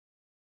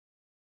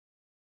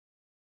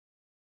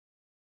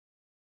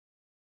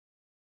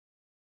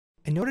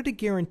In order to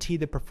guarantee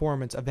the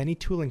performance of any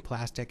tooling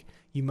plastic,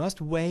 you must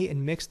weigh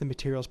and mix the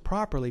materials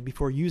properly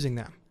before using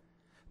them.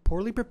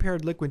 Poorly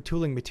prepared liquid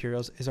tooling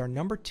materials is our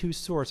number 2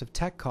 source of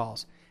tech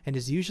calls and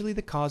is usually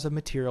the cause of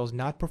materials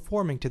not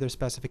performing to their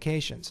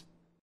specifications.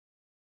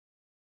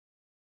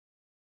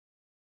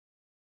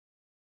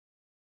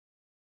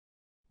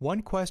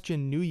 One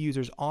question new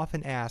users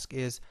often ask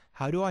is,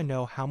 how do I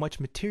know how much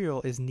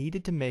material is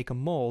needed to make a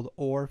mold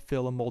or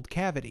fill a mold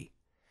cavity?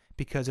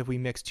 Because if we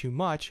mix too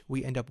much,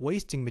 we end up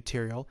wasting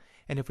material,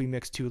 and if we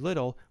mix too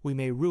little, we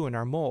may ruin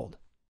our mold.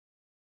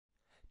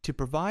 To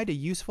provide a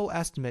useful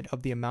estimate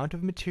of the amount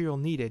of material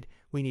needed,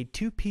 we need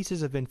 2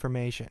 pieces of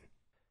information.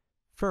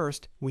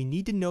 First, we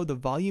need to know the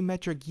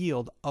volumetric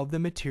yield of the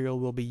material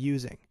we'll be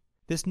using.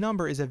 This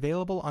number is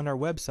available on our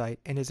website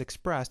and is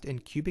expressed in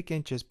cubic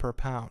inches per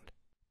pound.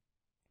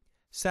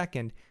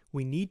 Second,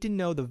 we need to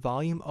know the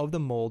volume of the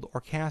mold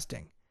or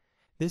casting.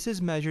 This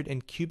is measured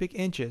in cubic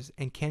inches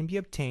and can be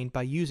obtained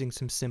by using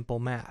some simple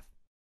math.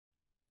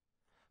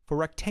 For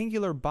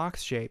rectangular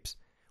box shapes,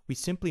 we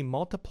simply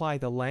multiply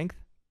the length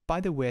by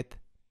the width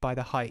by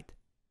the height.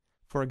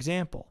 For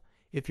example,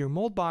 if your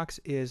mold box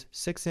is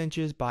 6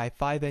 inches by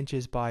 5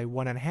 inches by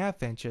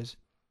 1.5 inches,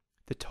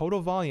 the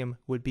total volume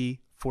would be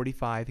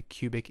 45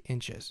 cubic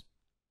inches.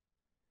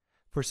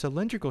 For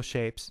cylindrical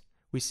shapes,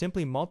 we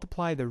simply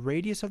multiply the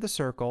radius of the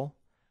circle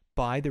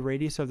by the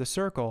radius of the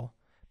circle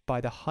by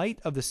the height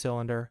of the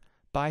cylinder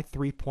by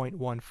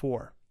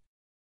 3.14.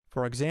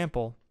 For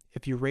example,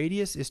 if your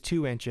radius is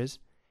 2 inches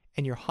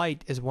and your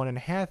height is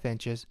 1.5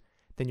 inches,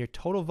 then your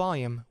total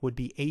volume would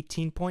be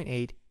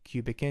 18.8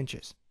 cubic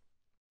inches.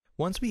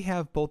 Once we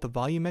have both the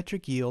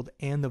volumetric yield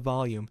and the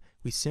volume,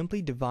 we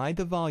simply divide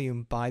the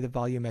volume by the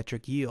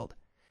volumetric yield.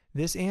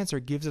 This answer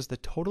gives us the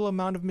total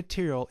amount of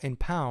material in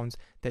pounds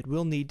that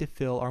we'll need to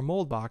fill our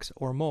mold box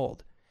or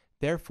mold.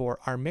 Therefore,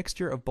 our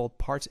mixture of both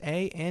parts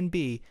A and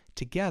B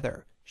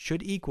together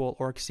should equal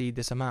or exceed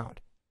this amount.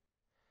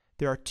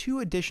 There are 2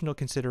 additional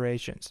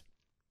considerations.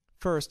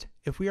 First,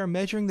 if we are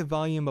measuring the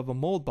volume of a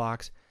mold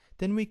box,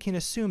 then we can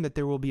assume that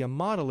there will be a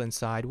model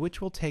inside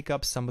which will take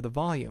up some of the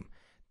volume,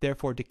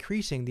 therefore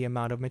decreasing the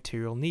amount of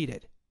material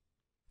needed.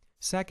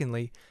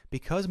 Secondly,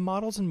 because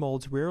models and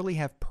molds rarely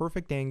have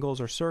perfect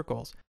angles or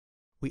circles,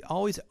 we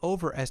always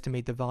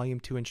overestimate the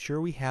volume to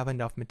ensure we have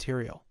enough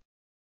material.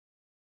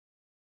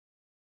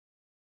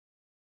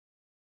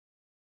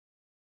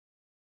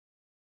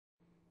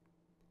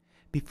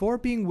 Before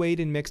being weighed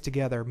and mixed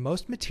together,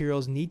 most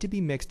materials need to be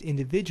mixed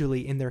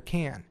individually in their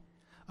can.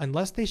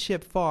 Unless they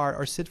ship far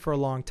or sit for a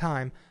long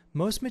time,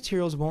 most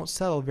materials won't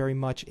settle very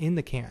much in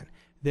the can.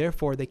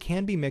 Therefore, they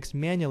can be mixed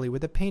manually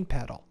with a paint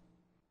paddle.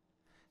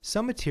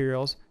 Some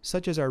materials,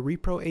 such as our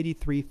Repro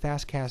 83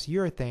 Fast Cast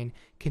Urethane,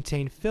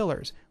 contain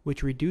fillers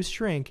which reduce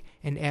shrink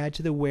and add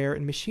to the wear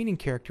and machining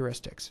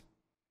characteristics.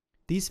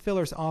 These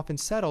fillers often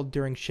settle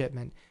during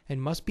shipment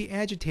and must be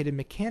agitated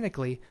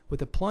mechanically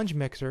with a plunge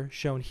mixer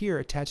shown here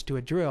attached to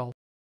a drill,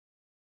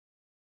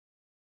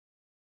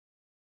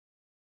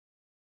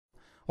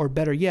 or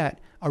better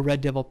yet, a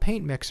Red Devil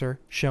paint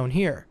mixer shown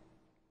here.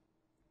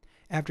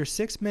 After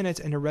 6 minutes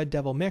in a Red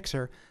Devil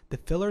mixer, the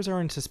fillers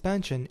are in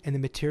suspension and the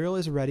material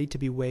is ready to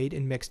be weighed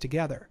and mixed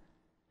together.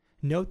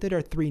 Note that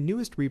our 3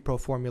 newest Repro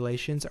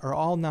formulations are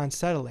all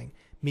non-settling,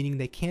 meaning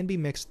they can be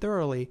mixed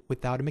thoroughly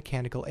without a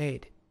mechanical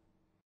aid.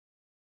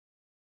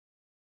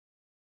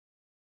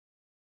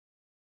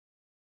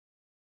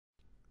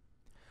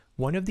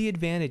 One of the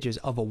advantages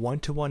of a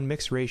 1-to-1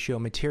 mix ratio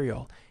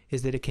material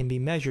is that it can be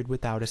measured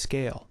without a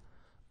scale.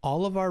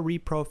 All of our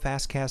Repro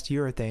Fast Cast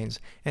Urethanes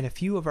and a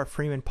few of our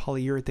Freeman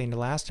polyurethane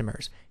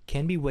elastomers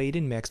can be weighed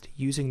and mixed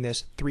using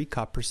this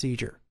 3-cup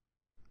procedure.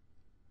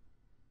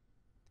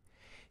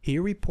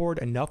 Here we poured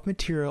enough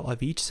material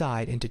of each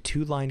side into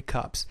 2 lined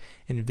cups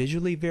and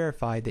visually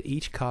verified that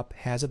each cup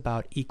has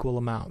about equal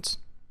amounts.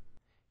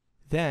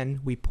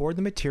 Then we poured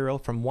the material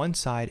from one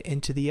side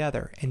into the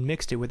other and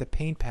mixed it with a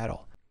paint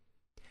paddle,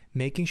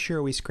 making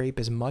sure we scrape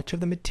as much of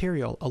the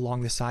material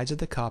along the sides of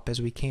the cup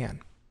as we can.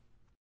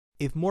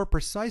 If more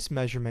precise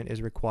measurement is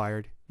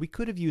required, we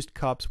could have used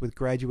cups with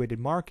graduated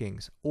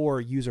markings or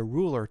use a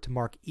ruler to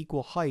mark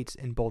equal heights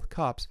in both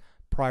cups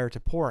prior to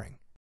pouring.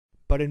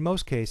 But in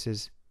most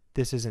cases,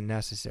 this isn't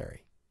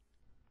necessary.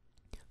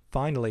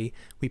 Finally,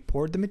 we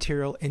poured the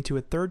material into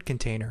a 3rd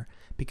container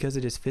because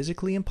it is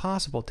physically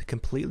impossible to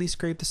completely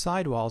scrape the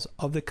sidewalls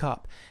of the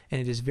cup, and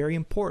it is very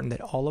important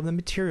that all of the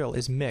material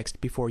is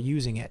mixed before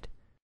using it.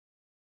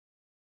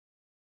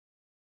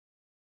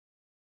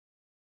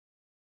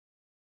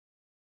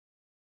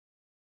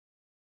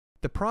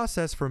 The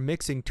process for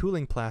mixing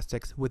tooling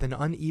plastics with an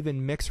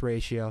uneven mix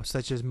ratio,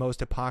 such as most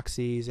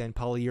epoxies and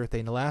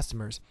polyurethane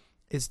elastomers,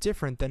 is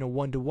different than a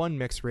 1-to-1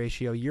 mix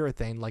ratio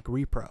urethane like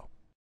Repro.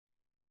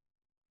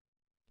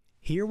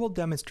 Here we'll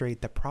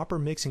demonstrate the proper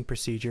mixing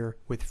procedure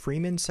with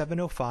Freeman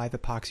 705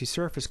 epoxy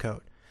surface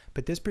coat,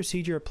 but this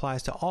procedure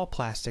applies to all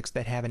plastics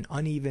that have an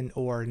uneven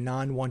or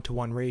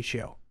non-1-to-1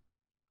 ratio.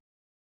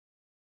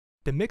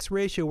 The mix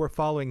ratio we're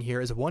following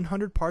here is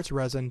 100 parts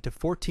resin to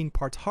 14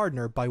 parts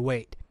hardener by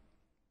weight.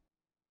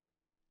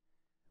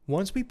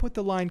 Once we put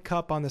the lined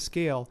cup on the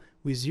scale,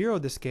 we zero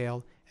the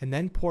scale and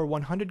then pour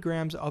 100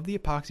 grams of the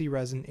epoxy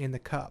resin in the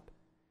cup.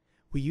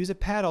 We use a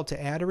paddle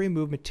to add or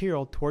remove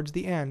material towards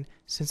the end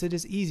since it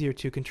is easier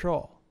to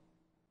control.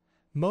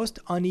 Most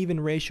uneven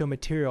ratio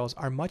materials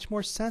are much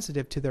more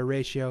sensitive to their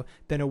ratio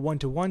than a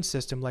 1-to-1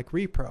 system like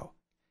Repro.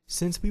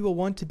 Since we will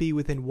want to be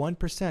within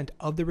 1%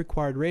 of the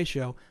required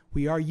ratio,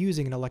 we are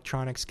using an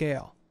electronic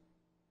scale.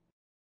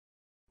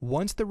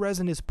 Once the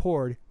resin is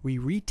poured, we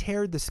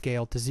re-tared the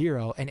scale to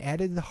 0 and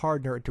added the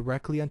hardener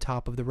directly on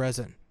top of the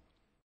resin.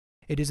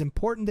 It is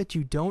important that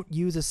you don't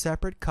use a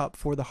separate cup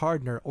for the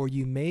hardener or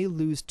you may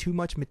lose too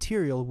much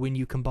material when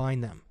you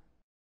combine them.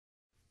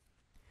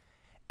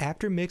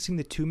 After mixing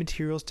the two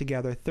materials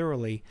together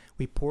thoroughly,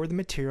 we pour the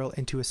material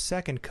into a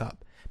second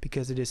cup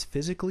because it is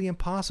physically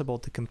impossible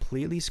to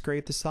completely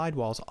scrape the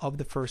sidewalls of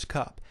the first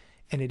cup,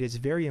 and it is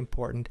very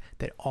important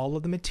that all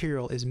of the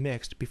material is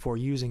mixed before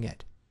using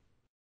it.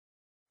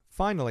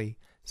 Finally,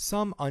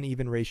 some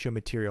uneven ratio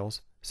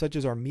materials, such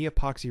as our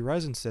Mi-epoxy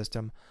resin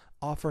system,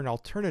 offer an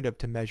alternative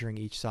to measuring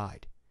each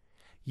side.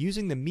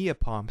 Using the Mia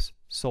pumps,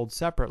 sold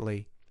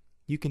separately,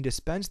 you can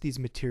dispense these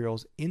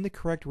materials in the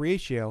correct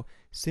ratio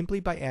simply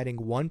by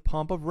adding 1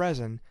 pump of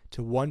resin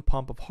to 1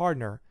 pump of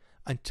hardener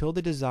until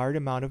the desired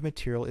amount of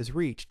material is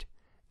reached.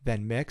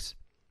 Then mix,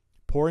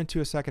 pour into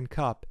a second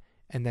cup,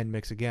 and then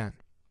mix again.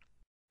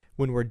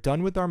 When we're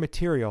done with our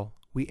material,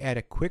 we add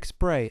a quick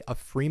spray of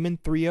Freeman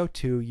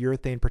 302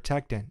 urethane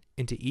protectant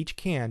into each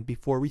can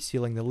before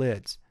resealing the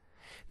lids.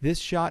 This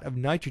shot of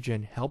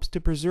nitrogen helps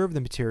to preserve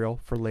the material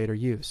for later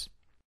use.